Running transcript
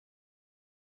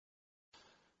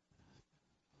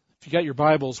If you got your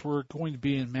Bibles, we're going to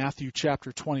be in Matthew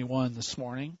chapter 21 this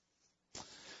morning.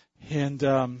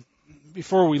 And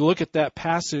before we look at that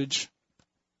passage,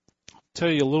 I'll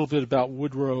tell you a little bit about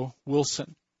Woodrow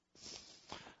Wilson.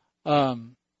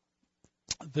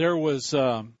 There was,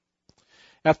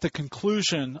 at the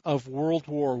conclusion of World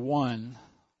War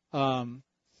I,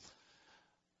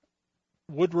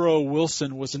 Woodrow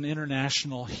Wilson was an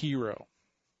international hero.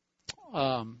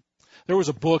 There was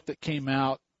a book that came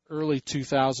out early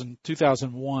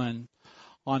 2001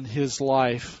 on his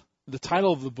life. The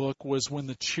title of the book was When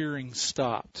the Cheering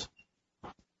Stopped.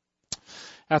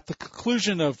 At the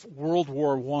conclusion of World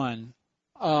War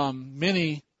I,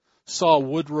 many saw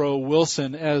Woodrow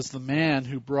Wilson as the man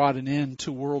who brought an end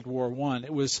to World War I.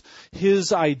 It was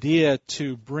his idea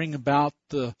to bring about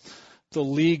the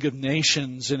League of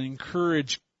Nations and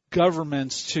encourage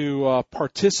governments to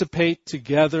participate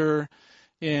together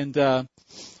and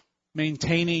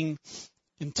maintaining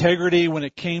integrity when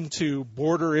it came to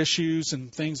border issues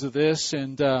and things of this.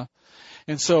 And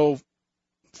so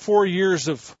 4 years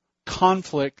of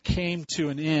conflict came to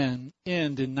an end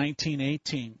in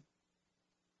 1918.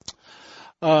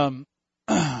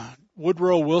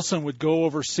 Woodrow Wilson would go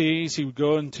overseas. He would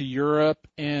go into Europe,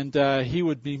 and he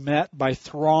would be met by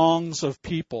throngs of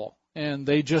people, and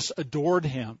they just adored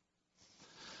him.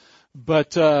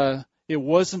 But it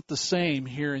wasn't the same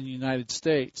here in the United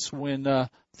States. When the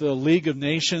League of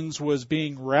Nations was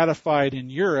being ratified in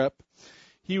Europe,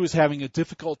 he was having a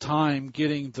difficult time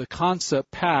getting the concept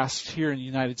passed here in the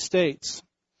United States.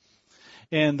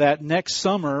 And that next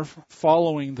summer,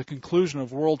 following the conclusion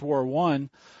of World War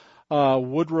I,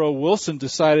 Woodrow Wilson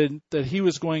decided that he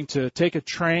was going to take a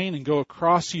train and go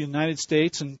across the United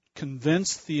States and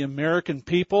convince the American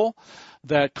people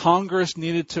that Congress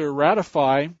needed to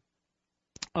ratify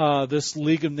this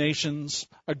League of Nations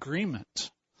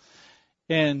agreement.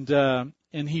 And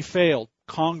he failed.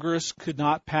 Congress could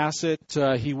not pass it.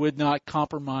 He would not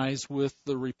compromise with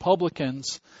the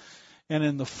Republicans. And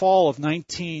in the fall of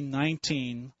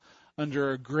 1919,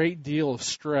 under a great deal of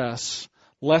stress,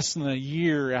 less than a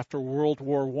year after World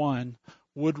War I,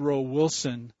 Woodrow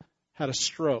Wilson had a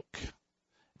stroke.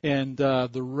 And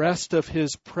the rest of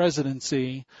his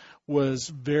presidency was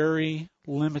very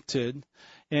limited.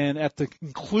 And at the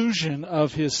conclusion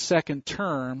of his second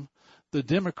term, the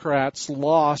Democrats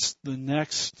lost the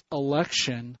next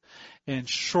election. And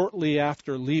shortly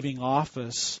after leaving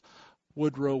office,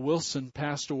 Woodrow Wilson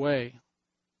passed away.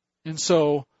 And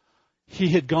so he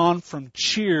had gone from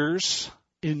Jeers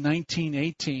in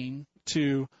 1918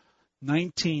 to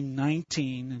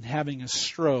 1919 and having a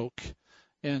stroke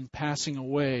and passing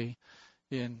away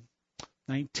in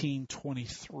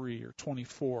 1923 or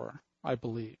 24, I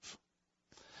believe.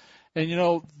 And you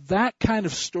know, that kind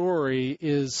of story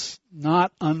is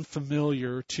not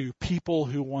unfamiliar to people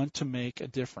who want to make a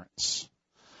difference.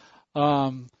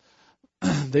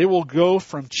 They will go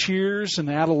from cheers and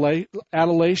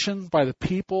adulation by the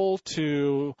people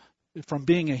to from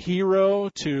being a hero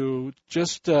to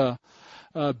just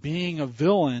being a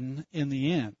villain in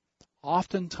the end.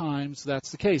 Oftentimes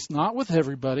that's the case. Not with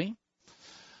everybody,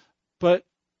 but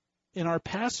in our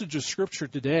passage of Scripture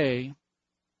today,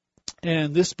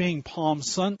 and this being Palm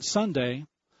Sunday,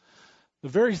 the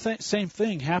very same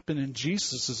thing happened in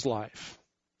Jesus' life.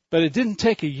 But it didn't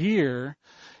take a year.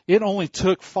 It only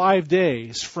took 5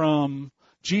 days from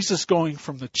Jesus going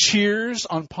from the cheers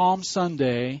on Palm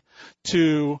Sunday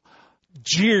to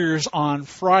jeers on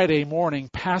Friday morning,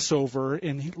 Passover,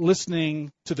 and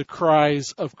listening to the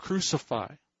cries of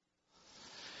crucify.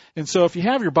 And so if you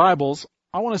have your Bibles,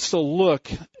 I want us to look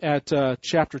at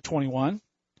chapter 21.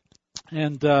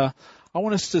 And I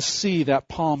want us to see that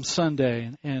Palm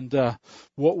Sunday and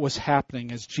what was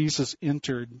happening as Jesus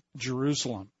entered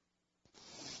Jerusalem.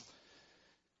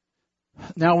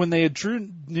 Now, when they had drew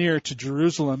near to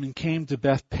Jerusalem and came to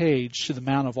Bethpage, to the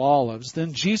Mount of Olives,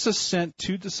 then Jesus sent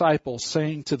 2 disciples,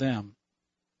 saying to them,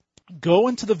 "Go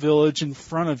into the village in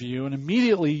front of you, and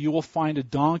immediately you will find a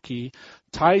donkey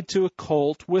tied to a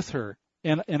colt with her,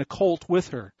 and a colt with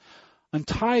her.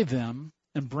 Untie them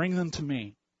and bring them to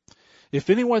me. If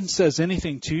anyone says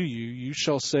anything to you, you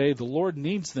shall say, 'The Lord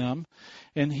needs them,'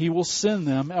 and he will send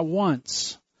them at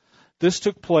once." This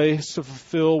took place to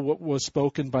fulfill what was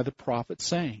spoken by the prophet,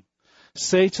 saying,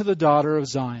 "Say to the daughter of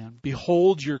Zion,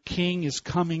 Behold, your king is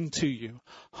coming to you,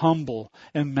 humble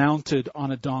and mounted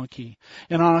on a donkey,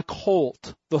 and on a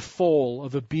colt, the foal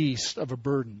of a beast of a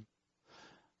burden."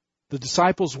 The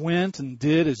disciples went and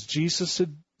did as Jesus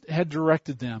had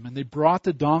directed them, and they brought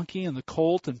the donkey and the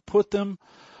colt and put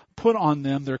on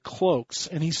them their cloaks,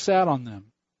 and he sat on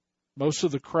them. Most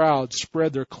of the crowd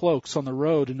spread their cloaks on the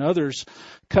road, and others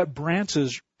cut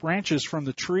branches from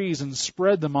the trees and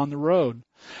spread them on the road.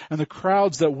 And the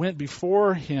crowds that went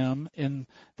before him and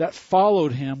that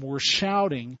followed him were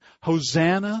shouting,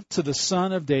 "Hosanna to the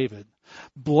Son of David.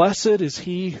 Blessed is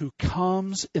he who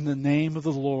comes in the name of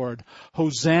the Lord.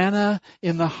 Hosanna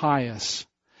in the highest."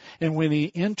 And when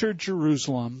he entered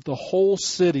Jerusalem, the whole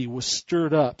city was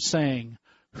stirred up, saying,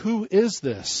 "Who is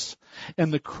this?"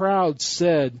 And the crowd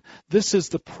said, "This is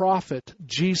the prophet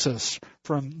Jesus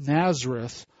from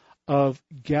Nazareth of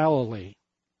Galilee."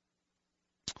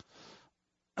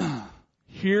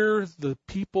 Here the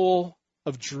people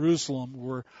of Jerusalem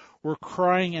were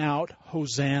crying out,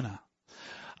 "Hosanna."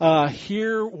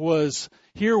 Here was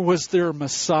their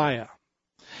Messiah.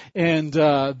 And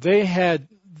they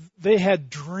had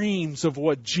dreams of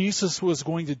what Jesus was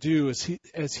going to do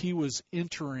as he was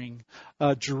entering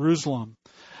Jerusalem.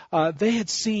 They had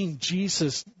seen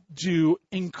Jesus do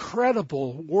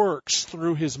incredible works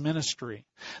through his ministry.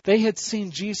 They had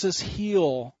seen Jesus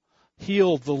heal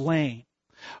the lame,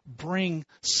 bring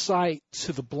sight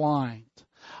to the blind,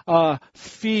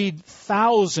 feed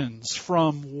thousands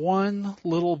from one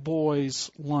little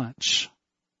boy's lunch.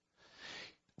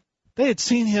 They had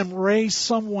seen him raise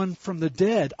someone from the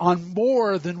dead on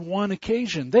more than one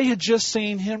occasion. They had just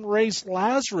seen him raise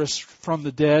Lazarus from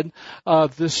the dead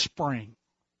this spring.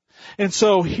 And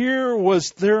so here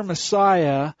was their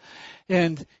Messiah,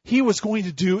 and he was going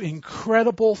to do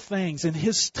incredible things. And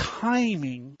his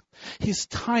timing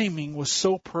was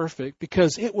so perfect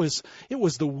because it was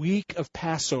the week of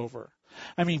Passover.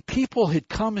 I mean, people had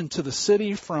come into the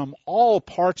city from all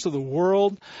parts of the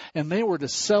world, and they were to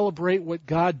celebrate what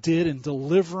God did in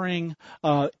delivering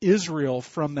Israel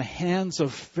from the hands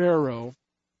of Pharaoh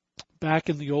back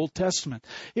in the Old Testament.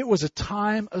 It was a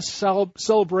time of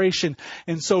celebration.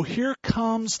 And so here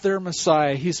comes their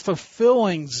Messiah. He's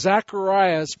fulfilling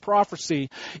Zechariah's prophecy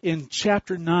in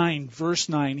chapter 9, verse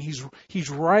 9. He's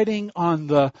riding on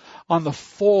the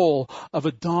foal of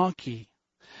a donkey.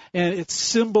 And it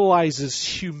symbolizes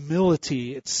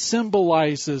humility. It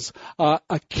symbolizes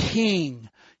a king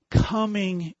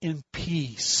coming in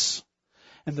peace.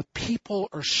 And the people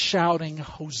are shouting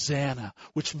Hosanna,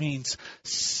 which means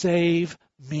save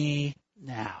me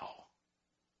now.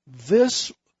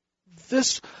 This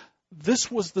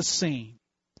was the scene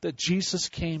that Jesus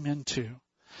came into.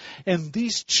 And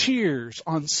these cheers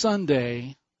on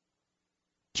Sunday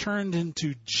turned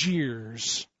into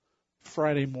jeers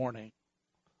Friday morning.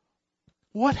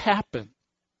 What happened?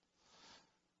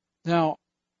 Now,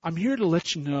 I'm here to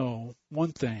let you know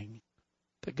one thing,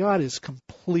 that God is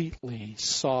completely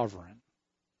sovereign.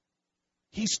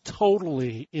 He's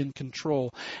totally in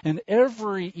control. And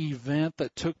every event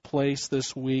that took place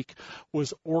this week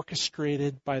was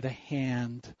orchestrated by the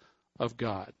hand of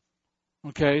God.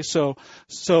 Okay, so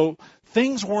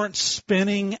things weren't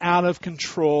spinning out of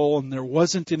control and there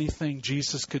wasn't anything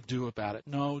Jesus could do about it.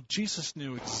 No, Jesus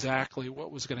knew exactly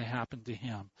what was going to happen to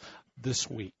him this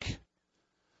week.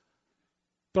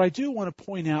 But I do want to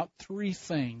point out three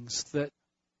things that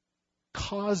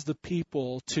caused the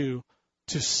people to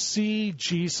see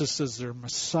Jesus as their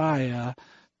Messiah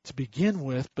to begin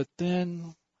with, but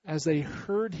then as they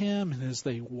heard him and as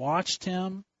they watched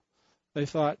him, they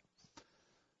thought,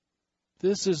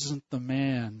 this isn't the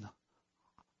man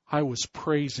I was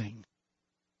praising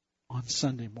on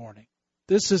Sunday morning.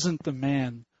 This isn't the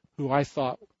man who I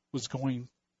thought was going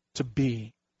to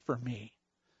be for me.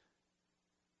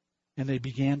 And they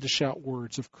began to shout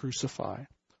words of crucify.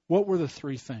 What were the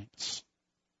three things?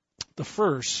 The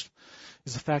first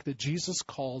is the fact that Jesus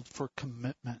called for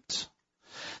commitment.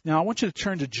 Now, I want you to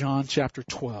turn to John chapter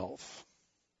 12.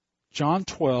 John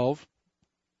 12,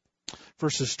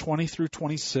 verses 20 through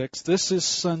 26. This is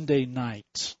Sunday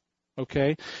night,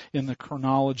 okay, in the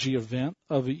chronology of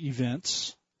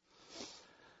events.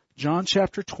 John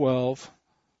chapter 12,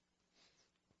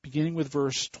 beginning with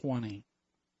verse 20.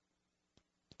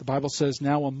 The Bible says,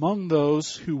 "Now among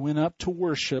those who went up to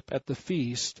worship at the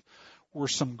feast were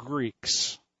some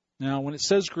Greeks." Now, when it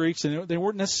says Greeks, they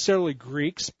weren't necessarily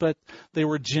Greeks, but they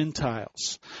were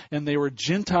Gentiles. And they were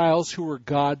Gentiles who were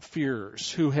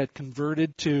God-fearers, who had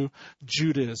converted to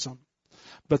Judaism.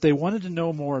 But they wanted to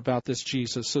know more about this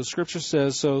Jesus. So Scripture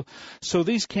says, so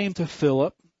these came to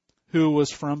Philip, who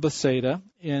was from Bethsaida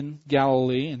in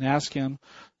Galilee, and asked him,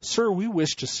 "Sir, we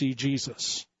wish to see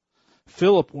Jesus."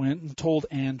 Philip went and told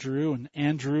Andrew, and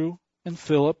Andrew and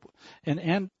Philip went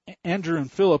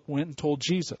and told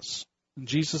Jesus. And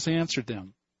Jesus answered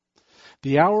them,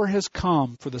 "The hour has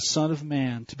come for the Son of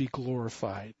Man to be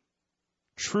glorified.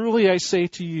 Truly I say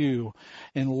to you,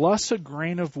 unless a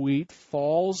grain of wheat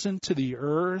falls into the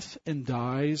earth and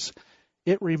dies,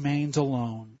 it remains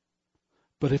alone.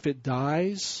 But if it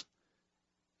dies,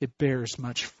 it bears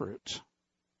much fruit.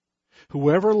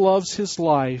 Whoever loves his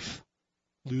life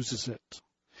loses it.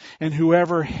 And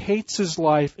whoever hates his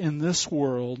life in this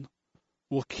world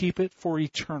will keep it for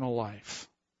eternal life.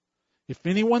 If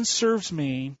anyone serves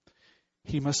me,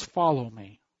 he must follow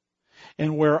me.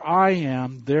 And where I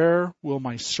am, there will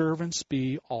my servants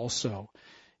be also.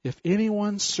 If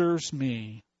anyone serves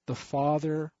me, the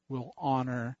Father will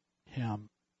honor him.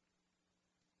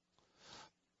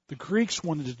 The Greeks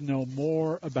wanted to know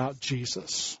more about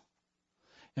Jesus.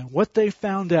 And what they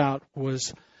found out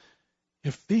was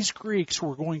if these Greeks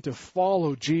were going to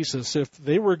follow Jesus, if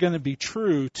they were going to be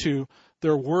true to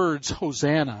their words,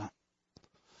 Hosanna,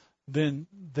 then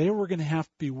they were going to have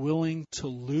to be willing to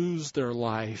lose their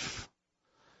life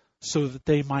so that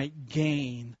they might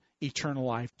gain eternal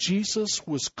life. Jesus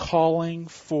was calling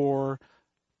for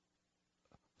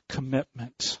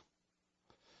commitment.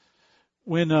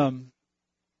 When the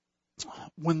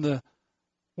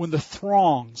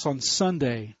throngs on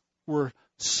Sunday were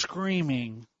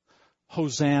screaming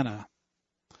Hosanna,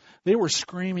 they were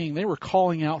screaming, they were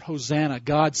calling out Hosanna,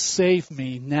 God save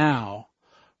me now,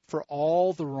 for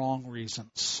all the wrong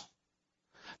reasons.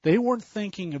 They weren't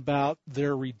thinking about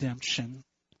their redemption.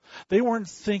 They weren't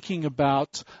thinking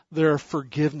about their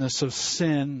forgiveness of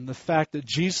sin, the fact that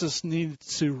Jesus needed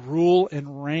to rule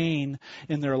and reign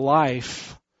in their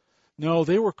life. No,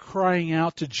 they were crying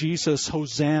out to Jesus,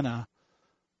 Hosanna,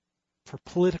 for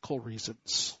political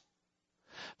reasons.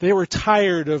 They were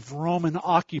tired of Roman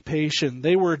occupation.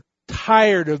 They were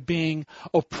tired of being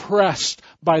oppressed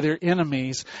by their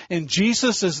enemies. And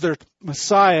Jesus, as their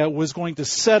Messiah, was going to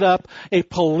set up a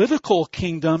political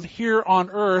kingdom here on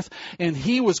earth, and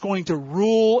he was going to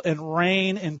rule and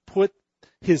reign and put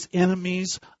his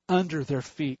enemies under their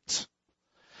feet.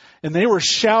 And they were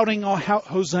shouting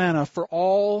Hosanna for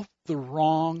all the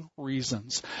wrong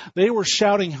reasons. They were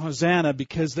shouting Hosanna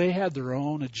because they had their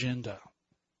own agenda.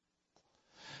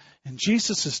 And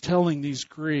Jesus is telling these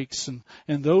Greeks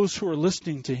and those who are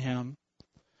listening to him,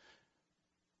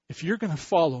 if you're going to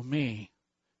follow me,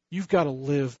 you've got to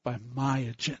live by my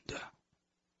agenda.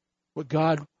 What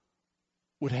God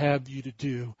would have you to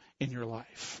do in your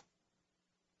life.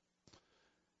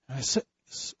 And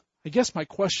I guess my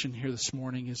question here this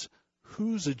morning is,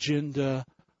 whose agenda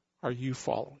are you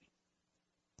following?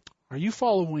 Are you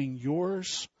following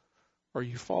yours or are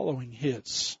you following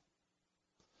his?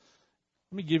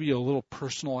 Let me give you a little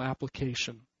personal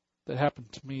application that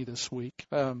happened to me this week.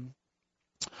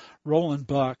 Roland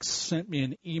Bucks sent me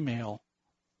an email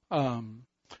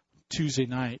Tuesday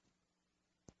night,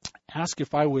 asked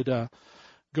if I would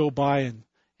go by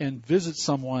and visit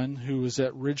someone who was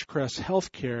at Ridgecrest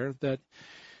Healthcare that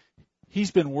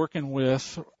he's been working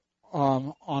with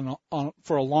on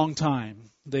for a long time.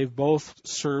 They've both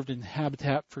served in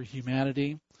Habitat for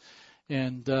Humanity,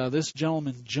 and this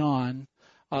gentleman, John,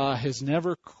 has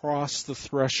never crossed the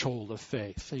threshold of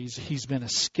faith. He's been a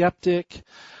skeptic.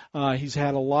 He's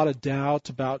had a lot of doubt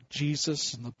about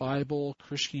Jesus and the Bible,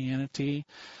 Christianity.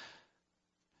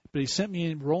 But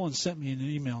Roland sent me an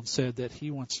email and said that he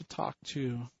wants to talk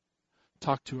to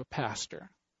a pastor.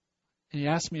 And he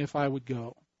asked me if I would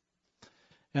go.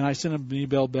 And I sent him an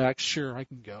email back, sure, I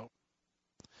can go.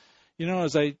 You know,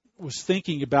 as I was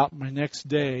thinking about my next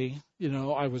day, you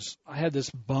know, I had this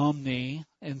bum knee,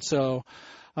 and so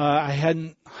I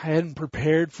hadn't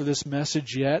prepared for this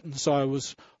message yet, and so I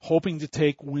was hoping to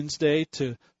take Wednesday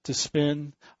to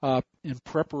spend in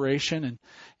preparation,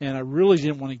 and I really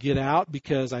didn't want to get out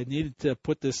because I needed to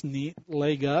put this knee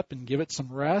leg up and give it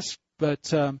some rest.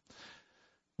 But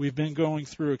we've been going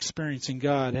through experiencing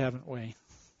God, haven't we?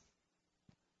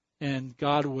 And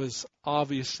God was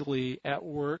obviously at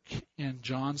work in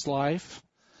John's life,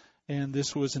 and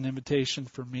this was an invitation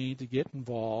for me to get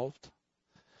involved.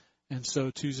 And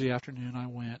so Tuesday afternoon I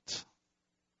went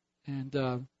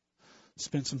and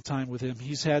spent some time with him.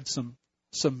 He's had some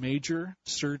major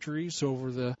surgeries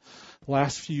over the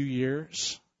last few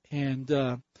years, and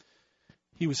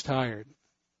he was tired.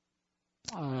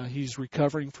 He's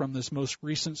recovering from this most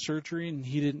recent surgery, and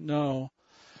he didn't know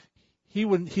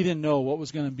what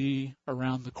was going to be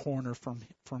around the corner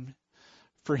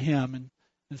for him. And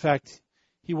in fact,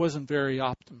 he wasn't very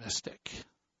optimistic.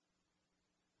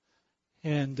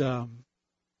 And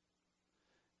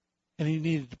he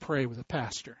needed to pray with a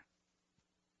pastor.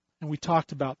 And we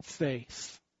talked about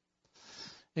faith.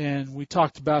 And we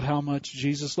talked about how much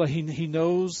Jesus, he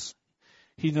knows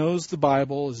He knows the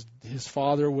Bible. His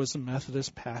father was a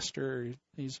Methodist pastor.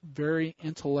 He's a very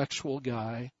intellectual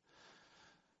guy.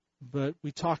 But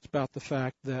we talked about the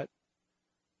fact that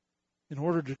in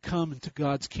order to come into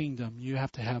God's kingdom, you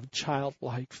have to have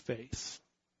childlike faith.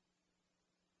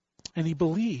 And he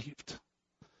believed,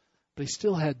 but he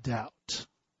still had doubt.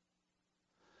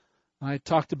 I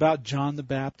talked about John the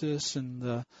Baptist and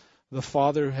the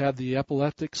father who had the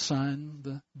epileptic son,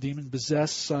 the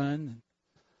demon-possessed son.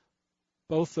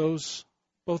 Both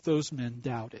those men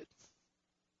doubted.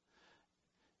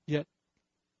 Yet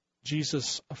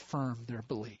Jesus affirmed their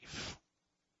belief.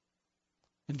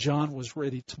 And John was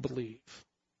ready to believe.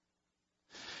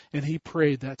 And he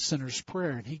prayed that sinner's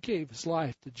prayer, and he gave his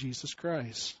life to Jesus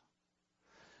Christ.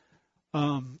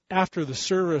 After the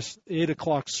service, 8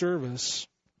 o'clock service,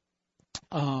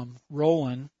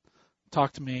 Roland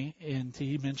talked to me, and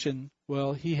he mentioned,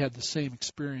 well, he had the same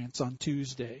experience on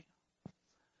Tuesday.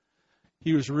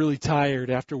 He was really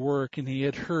tired after work, and he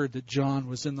had heard that John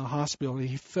was in the hospital.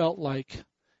 He felt like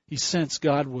he sensed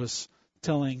God was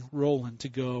telling Roland to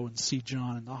go and see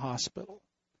John in the hospital.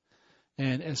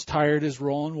 And as tired as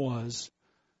Roland was,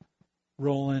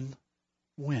 Roland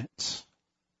went.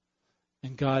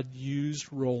 And God used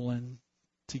Roland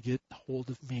to get hold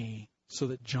of me so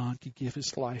that John could give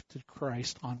his life to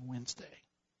Christ on Wednesday.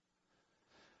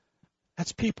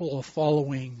 That's people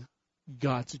following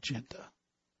God's agenda.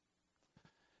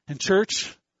 And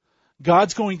church,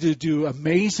 God's going to do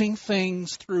amazing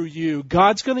things through you.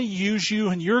 God's going to use you,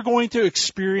 and you're going to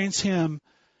experience Him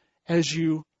as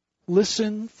you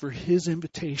listen for His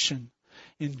invitation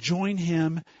and join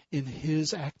Him in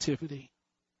His activity.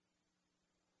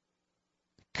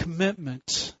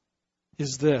 Commitment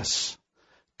is this.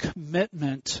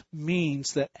 Commitment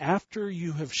means that after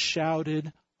you have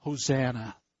shouted,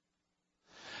 Hosanna,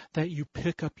 that you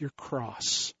pick up your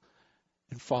cross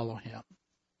and follow Him.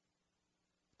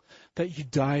 That you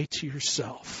die to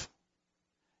yourself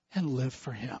and live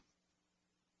for Him.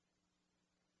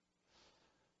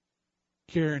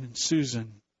 Karen and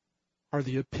Susan are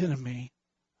the epitome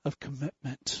of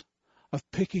commitment, of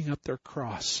picking up their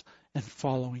cross and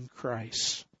following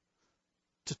Christ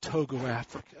to Togo,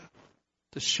 Africa,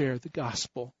 to share the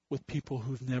gospel with people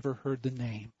who've never heard the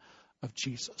name of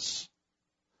Jesus.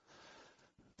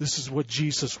 This is what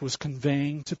Jesus was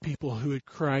conveying to people who had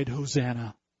cried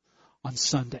Hosanna on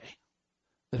Sunday.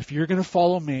 That if you're going to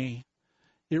follow me,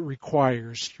 it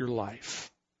requires your life.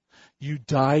 You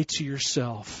die to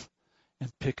yourself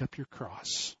and pick up your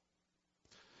cross.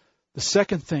 The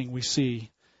second thing we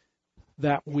see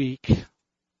that week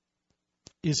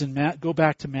is go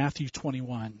back to Matthew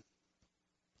 21.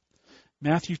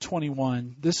 Matthew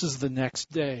 21, this is the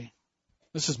next day.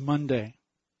 This is Monday.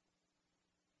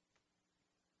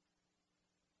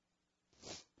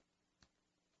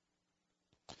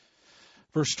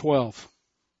 Verse 12.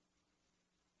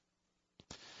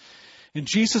 And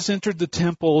Jesus entered the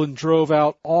temple and drove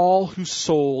out all who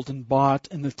sold and bought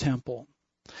in the temple.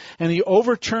 And he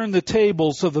overturned the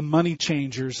tables of the money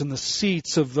changers and the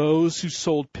seats of those who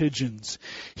sold pigeons.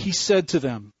 He said to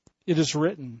them, "It is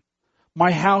written,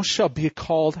 my house shall be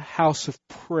called a house of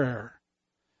prayer,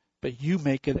 but you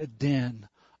make it a den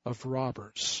of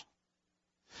robbers."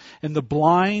 And the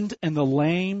blind and the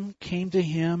lame came to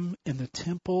him in the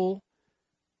temple,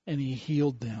 and he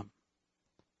healed them.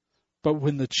 But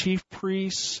when the chief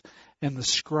priests and the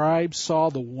scribes saw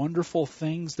the wonderful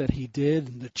things that he did,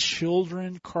 and the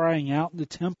children crying out in the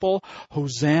temple,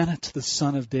 Hosanna to the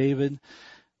Son of David,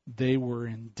 they were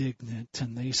indignant,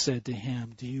 and they said to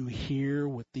him, "Do you hear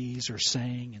what these are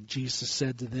saying?" And Jesus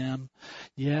said to them,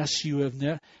 "Yes, you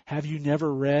have you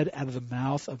never read, out of the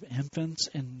mouth of infants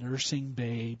and nursing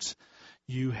babes,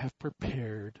 you have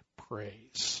prepared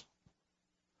praise."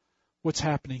 What's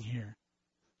happening here?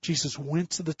 Jesus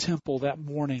went to the temple that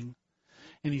morning,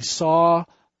 and he saw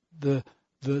the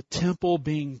temple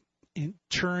being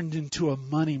turned into a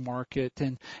money market,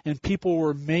 and people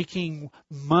were making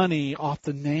money off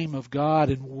the name of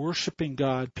God and worshiping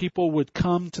God. People would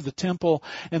come to the temple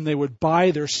and they would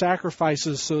buy their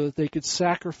sacrifices so that they could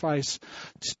sacrifice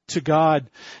to God.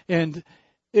 And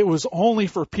it was only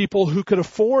for people who could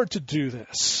afford to do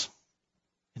this.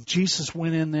 And Jesus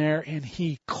went in there and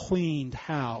he cleaned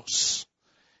house.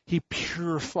 He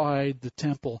purified the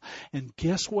temple. And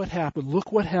guess what happened?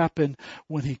 Look what happened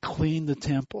when he cleaned the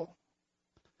temple.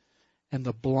 And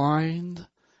the blind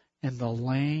and the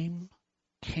lame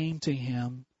came to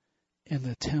him in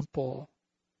the temple,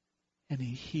 and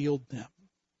he healed them.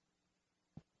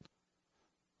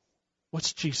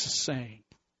 What's Jesus saying?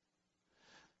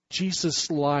 Jesus'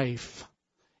 life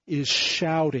is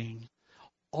shouting,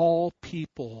 all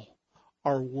people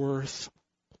are worth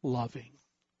loving.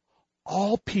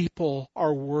 All people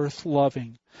are worth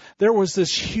loving. There was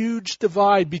this huge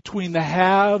divide between the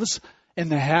haves and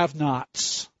the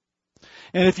have-nots.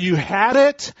 And if you had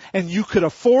it and you could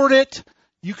afford it,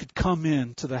 you could come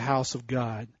into the house of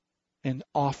God and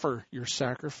offer your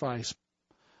sacrifice.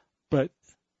 But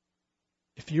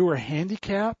if you were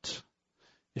handicapped,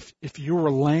 if you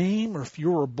were lame or if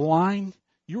you were blind,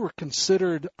 you were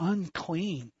considered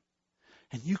unclean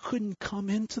and you couldn't come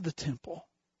into the temple.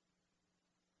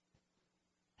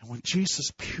 And when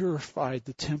Jesus purified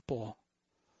the temple,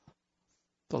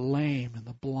 the lame and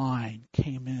the blind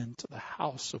came into the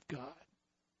house of God.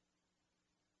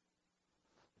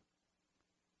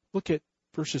 Look at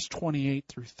verses 28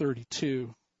 through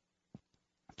 32.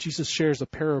 Jesus shares a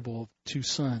parable of two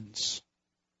sons.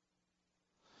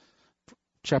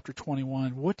 Chapter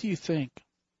 21, what do you think?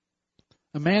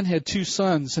 A man had two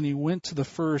sons, and he went to the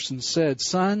first and said,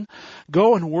 Son,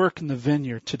 go and work in the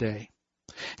vineyard today.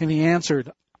 And he answered,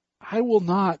 I will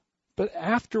not. But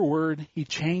afterward he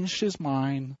changed his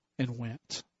mind and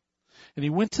went. And he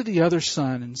went to the other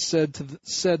son and said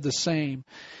the same.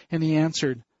 And he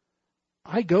answered,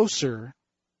 I go, sir,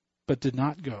 but did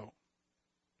not go.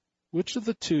 Which of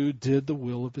the two did the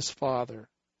will of his father?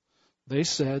 They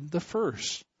said, the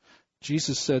first.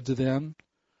 Jesus said to them,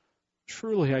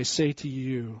 Truly I say to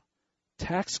you,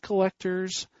 tax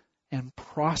collectors and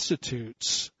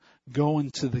prostitutes go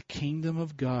into the kingdom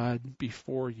of God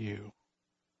before you.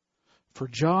 For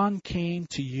John came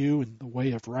to you in the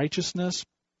way of righteousness,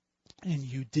 and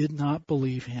you did not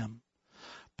believe him.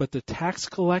 But the tax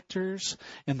collectors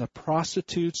and the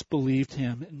prostitutes believed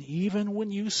him, and even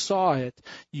when you saw it,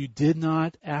 you did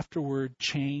not afterward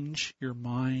change your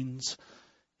minds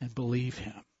and believe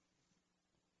him.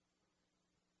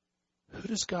 Who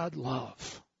does God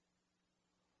love?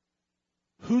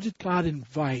 Who did God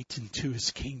invite into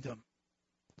his kingdom?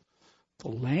 The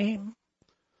lame,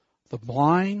 the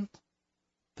blind,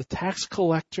 the tax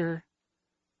collector,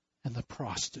 and the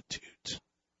prostitute.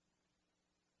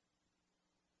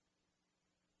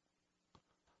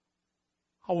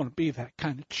 I want to be that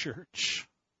kind of church.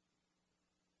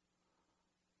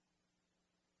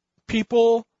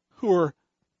 People who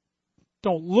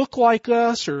don't look like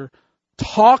us or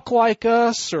talk like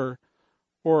us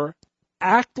or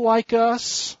act like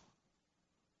us.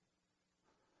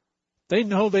 They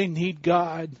know they need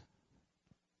God.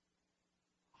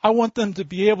 I want them to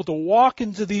be able to walk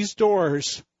into these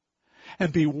doors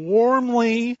and be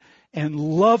warmly and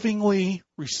lovingly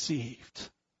received.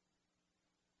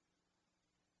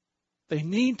 They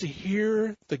need to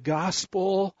hear the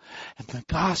gospel, and the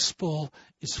gospel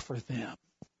is for them.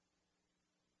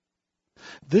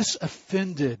 This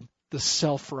offended the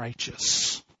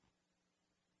self-righteous.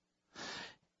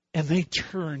 And they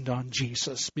turned on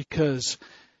Jesus because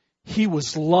he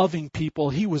was loving people,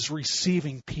 he was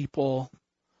receiving people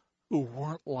who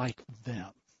weren't like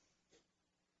them.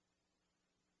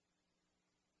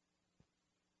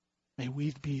 May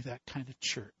we be that kind of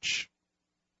church.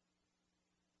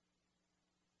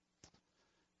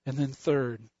 And then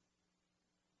third,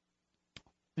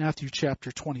 Matthew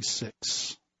chapter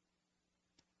 26.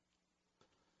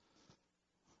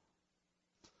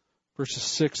 Verses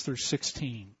 6 through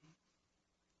 16.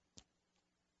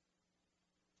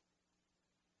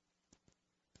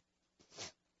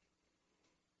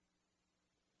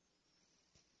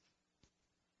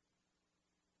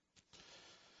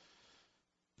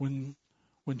 When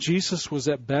Jesus was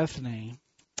at Bethany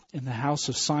in the house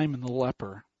of Simon the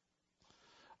leper,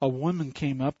 a woman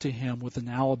came up to him with an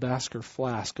alabaster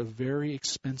flask of very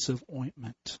expensive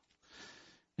ointment,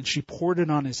 and she poured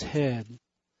it on his head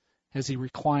as he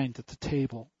reclined at the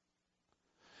table.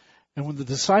 And when the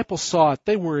disciples saw it,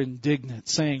 they were indignant,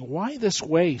 saying, Why this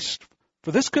waste?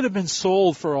 For this could have been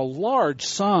sold for a large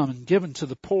sum and given to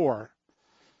the poor.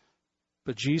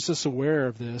 But Jesus, aware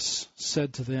of this,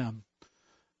 said to them,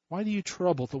 Why do you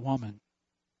trouble the woman?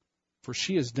 For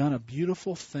she has done a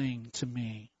beautiful thing to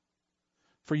me.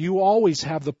 For you always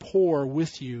have the poor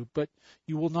with you, but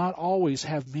you will not always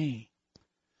have me.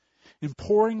 In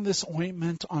pouring this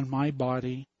ointment on my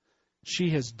body, she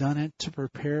has done it to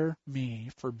prepare me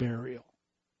for burial.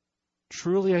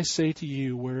 Truly I say to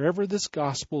you, wherever this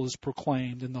gospel is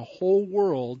proclaimed in the whole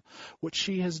world, what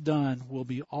she has done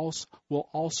will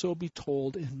also be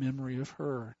told in memory of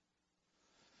her.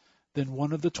 Then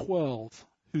one of the 12,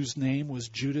 whose name was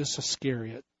Judas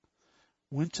Iscariot,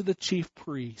 went to the chief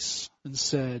priests and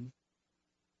said,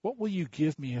 What will you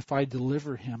give me if I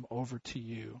deliver him over to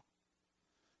you?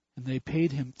 And they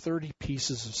paid him 30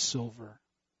 pieces of silver.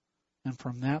 And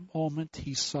from that moment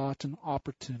he sought an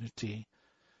opportunity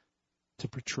to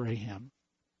betray him.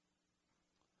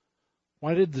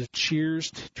 Why did the cheers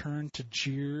turn to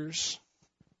jeers?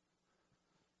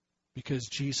 Because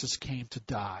Jesus came to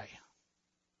die.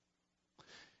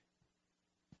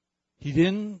 He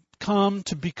didn't come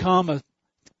to be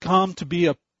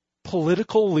a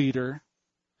political leader.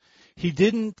 He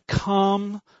didn't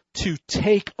come to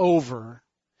take over.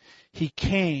 He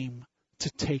came to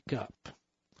take up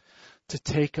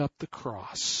the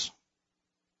cross.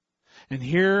 And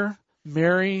here,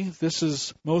 Mary, this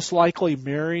is most likely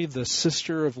Mary, the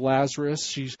sister of Lazarus.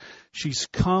 She's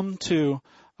come to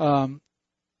Simon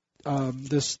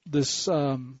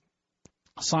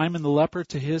the leper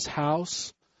to his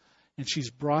house, and she's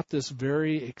brought this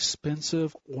very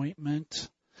expensive ointment,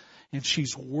 and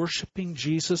she's worshiping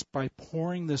Jesus by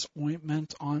pouring this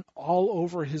ointment on all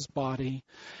over his body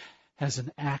as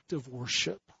an act of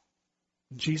worship.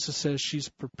 And Jesus says, she's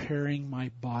preparing my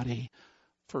body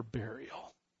for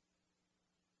burial.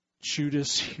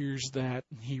 Judas hears that,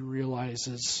 and he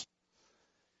realizes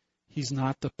he's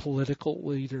not the political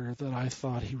leader that I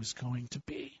thought he was going to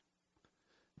be.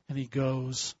 And he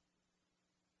goes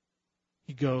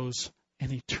and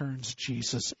he turns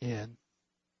Jesus in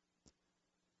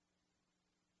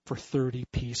for 30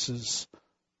 pieces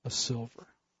of silver.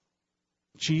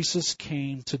 Jesus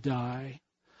came to die.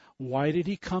 Why did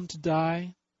he come to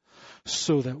die?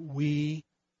 So that we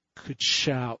could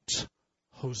shout,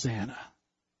 Hosanna.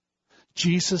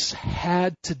 Jesus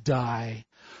had to die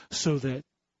so that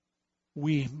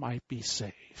we might be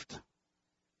saved.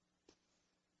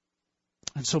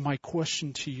 And so my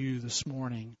question to you this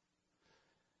morning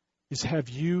is, have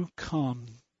you come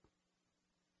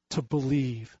to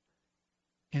believe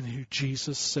in who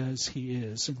Jesus says he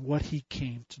is and what he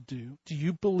came to do? Do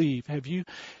you believe? Have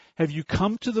you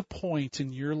come to the point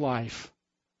in your life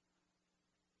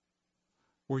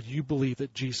where you believe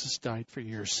that Jesus died for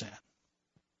your sin?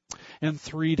 And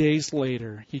 3 days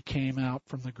later, he came out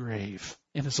from the grave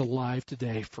and is alive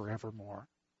today forevermore.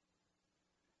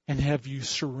 And have you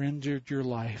surrendered your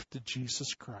life to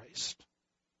Jesus Christ?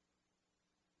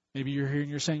 Maybe you're here and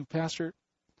you're saying, Pastor,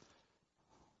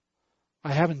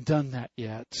 I haven't done that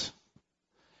yet.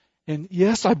 And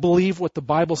yes, I believe what the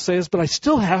Bible says, but I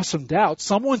still have some doubts.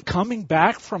 Someone coming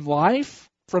back from life,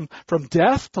 from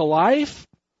death to life?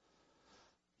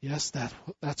 Yes,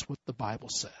 that's what the Bible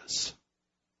says.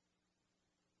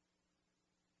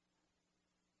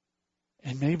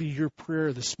 And maybe your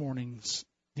prayer this morning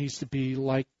needs to be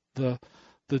like the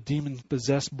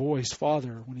demon-possessed boy's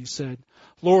father when he said,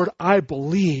 Lord, I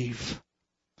believe.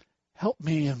 Help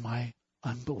me in my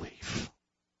unbelief.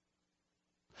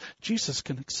 Jesus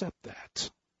can accept that.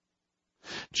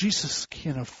 Jesus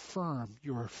can affirm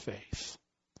your faith.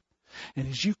 And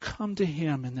as you come to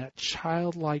him in that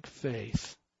childlike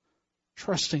faith,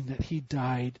 trusting that he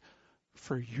died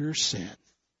for your sin,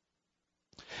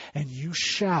 and you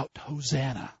shout,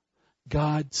 Hosanna,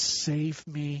 God save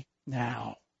me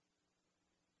now,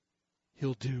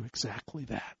 he'll do exactly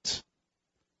that.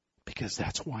 Because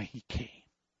that's why he came.